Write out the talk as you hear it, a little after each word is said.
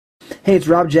Hey, it's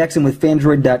Rob Jackson with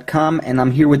Fandroid.com, and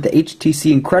I'm here with the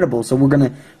HTC Incredible. So we're going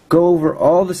to go over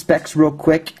all the specs real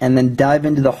quick and then dive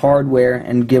into the hardware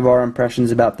and give our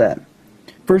impressions about that.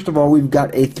 First of all, we've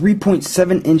got a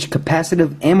 3.7-inch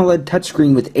capacitive AMOLED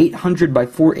touchscreen with 800 by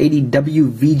 480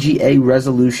 WVGA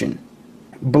resolution.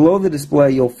 Below the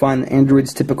display, you'll find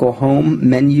Android's typical home,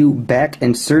 menu, back,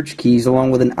 and search keys,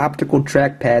 along with an optical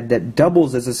trackpad that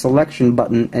doubles as a selection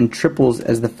button and triples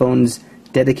as the phone's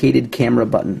dedicated camera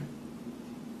button.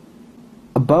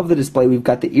 Above the display, we've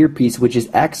got the earpiece, which is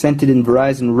accented in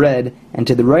Verizon red, and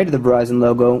to the right of the Verizon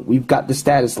logo, we've got the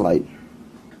status light.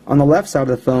 On the left side of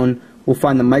the phone, we'll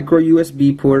find the micro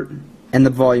USB port and the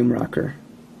volume rocker.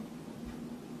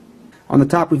 On the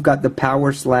top, we've got the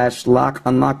power/lock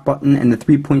unlock button and the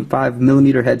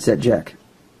 3.5mm headset jack.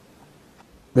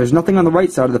 There's nothing on the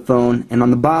right side of the phone, and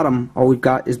on the bottom, all we've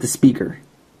got is the speaker.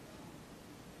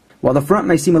 While the front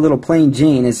may seem a little plain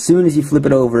Jane, as soon as you flip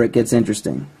it over, it gets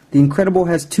interesting. The Incredible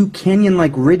has two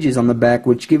canyon-like ridges on the back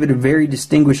which give it a very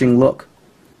distinguishing look.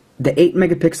 The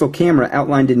 8-megapixel camera,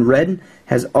 outlined in red,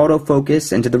 has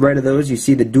autofocus, and to the right of those you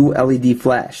see the dual LED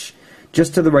flash.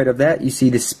 Just to the right of that you see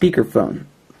the speakerphone.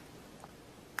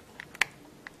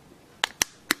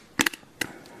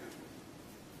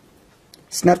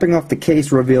 Snapping off the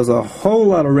case reveals a whole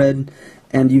lot of red,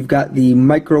 and you've got the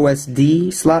micro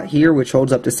SD slot here, which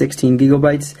holds up to 16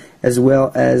 gigabytes, as well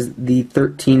as the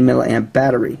 13 milliamp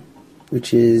battery,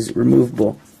 which is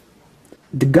removable.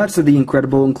 The guts of the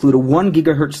Incredible include a 1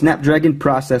 GHz Snapdragon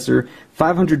processor,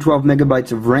 512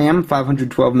 megabytes of RAM,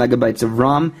 512 megabytes of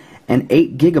ROM, and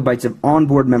 8 gigabytes of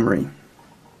onboard memory.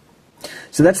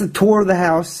 So that's the tour of the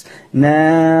house.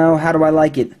 Now, how do I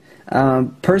like it?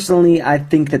 Personally, I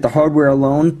think that the hardware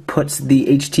alone puts the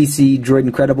HTC Droid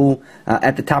Incredible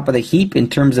at the top of the heap in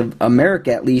terms of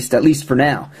America, at least for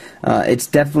now. It's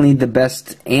definitely the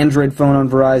best Android phone on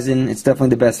Verizon. It's definitely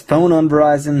the best phone on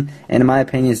Verizon, and in my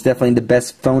opinion, it's definitely the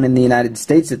best phone in the United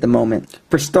States at the moment.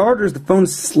 For starters, the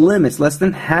phone's slim. It's less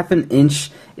than half an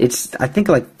inch. It's, I think,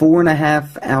 like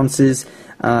 4.5 ounces.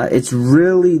 It's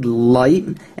really light,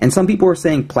 and some people are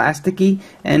saying plasticky,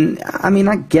 and I mean,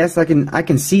 I guess I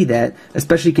can see that,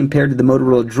 especially compared to the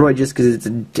Motorola Droid, just because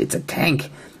it's a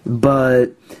tank.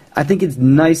 But I think it's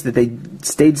nice that they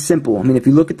stayed simple. I mean, if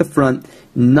you look at the front,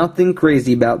 nothing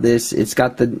crazy about this. It's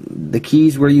got the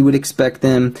keys where you would expect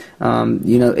them.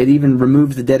 You know, it even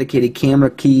removes the dedicated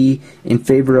camera key in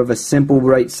favor of a simple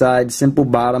right side, simple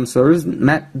bottom. So there isn't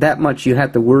that much you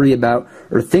have to worry about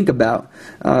or think about.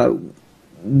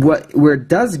 Where it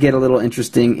does get a little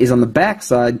interesting is on the back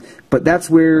side, but that's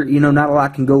where, you know, not a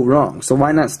lot can go wrong. So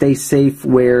why not stay safe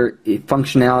where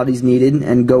functionality is needed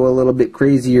and go a little bit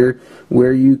crazier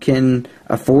where you can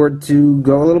afford to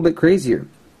go a little bit crazier?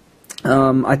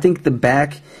 I think the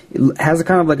back has a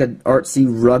kind of like an artsy,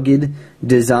 rugged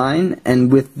design,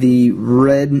 and with the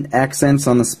red accents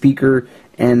on the speaker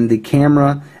and the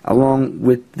camera, along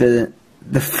with the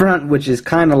front, which is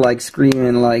kind of like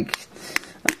screaming like,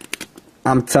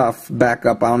 I'm tough, back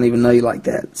up, I don't even know you like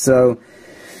that. So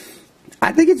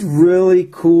I think it's really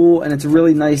cool, and it's a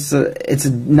really nice, it's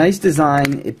a nice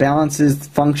design. It balances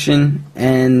function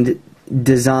and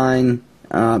design.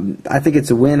 I think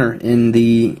it's a winner in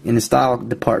the style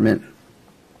department.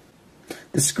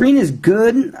 The screen is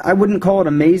good. I wouldn't call it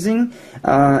amazing.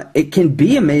 It can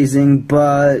be amazing,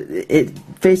 but it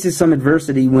faces some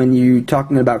adversity when you're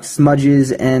talking about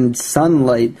smudges and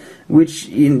sunlight, which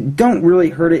don't really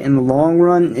hurt it in the long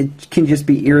run. It can just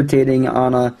be irritating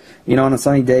on a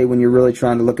sunny day when you're really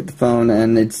trying to look at the phone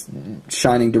and it's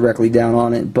shining directly down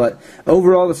on it. But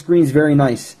overall, the screen's very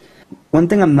nice. One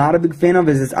thing I'm not a big fan of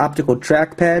is this optical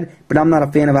trackpad, but I'm not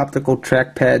a fan of optical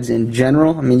trackpads in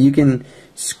general. I mean, you can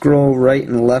scroll right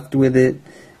and left with it,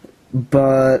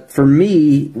 but for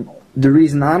me, the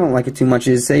reason I don't like it too much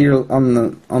is, say you're on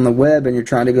the web and you're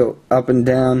trying to go up and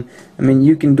down. I mean,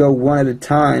 you can go one at a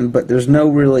time, but there's no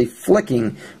really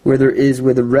flicking where there is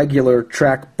with a regular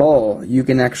trackball. You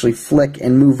can actually flick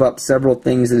and move up several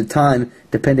things at a time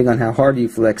depending on how hard you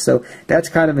flick. So that's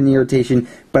kind of an irritation,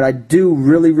 but I do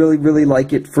really, really, really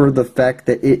like it for the fact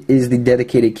that it is the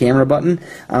dedicated camera button.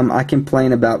 I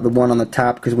complain about the one on the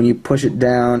top because when you push it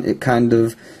down, it kind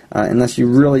of, unless you're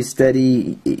really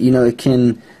steady, you know, it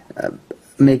can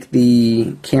make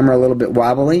the camera a little bit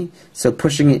wobbly. So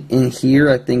pushing it in here,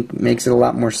 I think, makes it a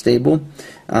lot more stable.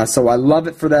 So I love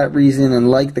it for that reason and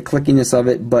like the clickiness of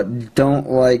it, but don't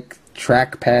like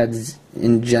trackpads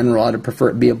in general. I'd prefer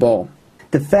it be a ball.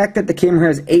 The fact that the camera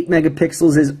has 8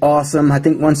 megapixels is awesome. I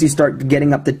think once you start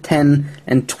getting up to 10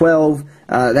 and 12,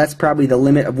 that's probably the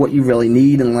limit of what you really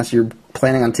need, unless you're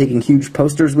planning on taking huge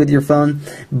posters with your phone,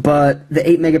 but the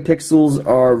 8 megapixels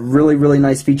are really, really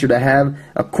nice feature to have.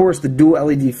 Of course, the dual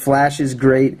LED flash is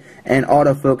great, and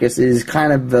autofocus is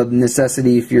kind of a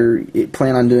necessity if you're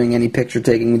planning on doing any picture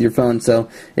taking with your phone, so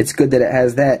it's good that it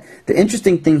has that. The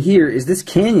interesting thing here is this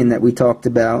canyon that we talked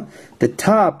about. The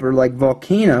top, or like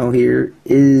volcano here,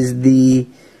 is the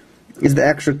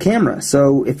extra camera.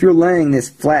 So if you're laying this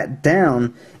flat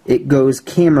down, it goes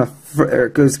camera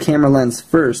lens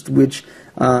first, which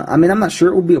I mean, I'm not sure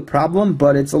it will be a problem,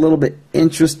 but it's a little bit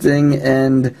interesting,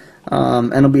 and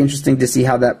it'll be interesting to see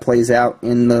how that plays out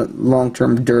in the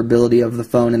long-term durability of the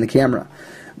phone and the camera.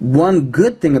 One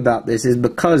good thing about this is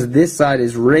because this side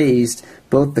is raised,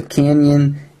 both the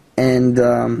canyon and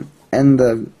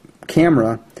the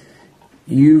camera,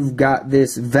 you've got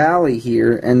this valley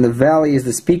here, and the valley is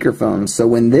the speakerphone. So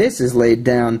when this is laid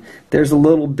down, there's a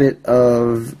little bit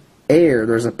of air.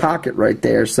 There's a pocket right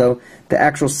there. So the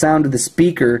actual sound of the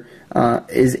speaker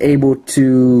is able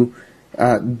to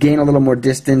gain a little more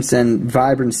distance and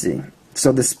vibrancy.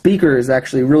 So the speaker is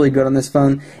actually really good on this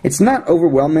phone. It's not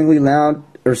overwhelmingly loud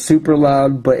or super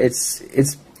loud, but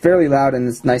it's fairly loud and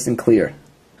it's nice and clear.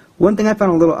 One thing I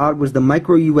found a little odd was the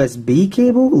micro USB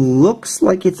cable looks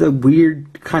like it's a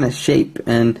weird kind of shape,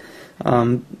 and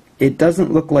it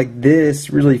doesn't look like this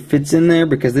really fits in there,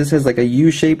 because this has like a U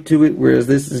shape to it, whereas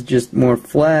this is just more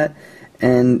flat,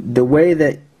 and the way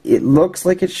that it looks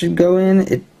like it should go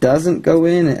in, it doesn't go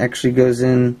in. It actually goes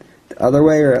in the other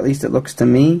way, or at least it looks to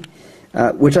me,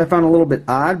 which I found a little bit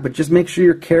odd, but just make sure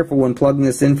you're careful when plugging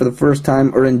this in for the first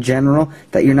time, or in general,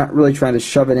 that you're not really trying to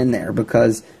shove it in there,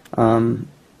 because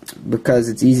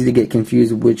it's easy to get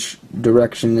confused which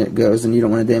direction it goes, and you don't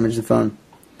want to damage the phone.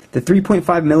 The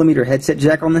 3.5mm headset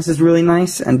jack on this is really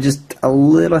nice, and just a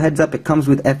little heads up, it comes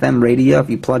with FM radio if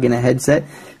you plug in a headset,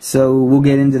 so we'll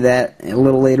get into that a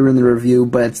little later in the review,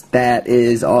 but that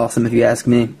is awesome if you ask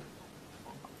me.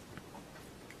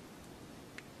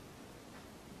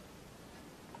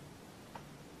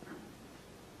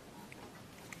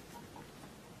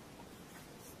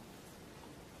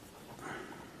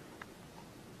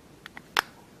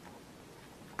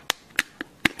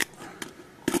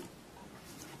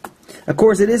 Of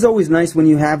course, it is always nice when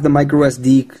you have the micro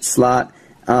SD slot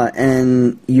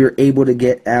and you're able to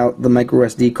get out the micro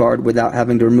SD card without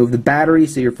having to remove the battery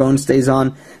so your phone stays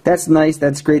on. That's nice,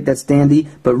 that's great, that's dandy,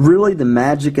 but really the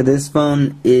magic of this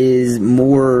phone is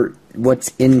more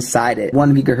what's inside it.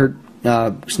 1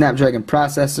 gigahertz Snapdragon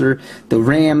processor, the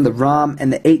RAM, the ROM,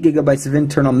 and the 8 gigabytes of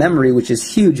internal memory, which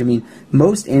is huge. I mean,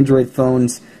 most Android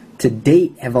phones to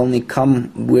date have only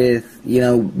come with,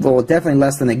 well, definitely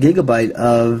less than a gigabyte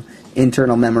of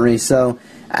internal memory, so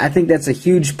I think that's a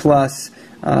huge plus,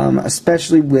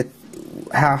 especially with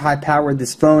how high-powered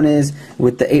this phone is,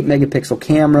 with the 8 megapixel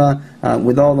camera,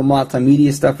 with all the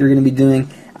multimedia stuff you're going to be doing.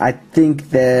 I think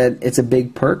that it's a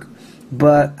big perk,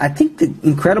 but I think the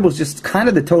incredible is just kind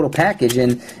of the total package,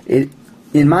 and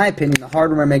in my opinion, the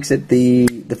hardware makes it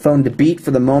the phone to beat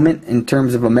for the moment, in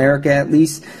terms of America at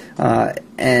least,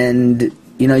 and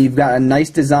you've got a nice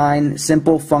design,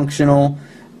 simple, functional,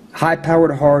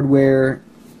 high-powered hardware,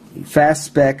 fast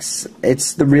specs.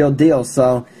 It's the real deal.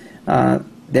 So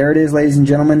there it is, ladies and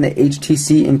gentlemen, the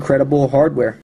HTC Incredible hardware.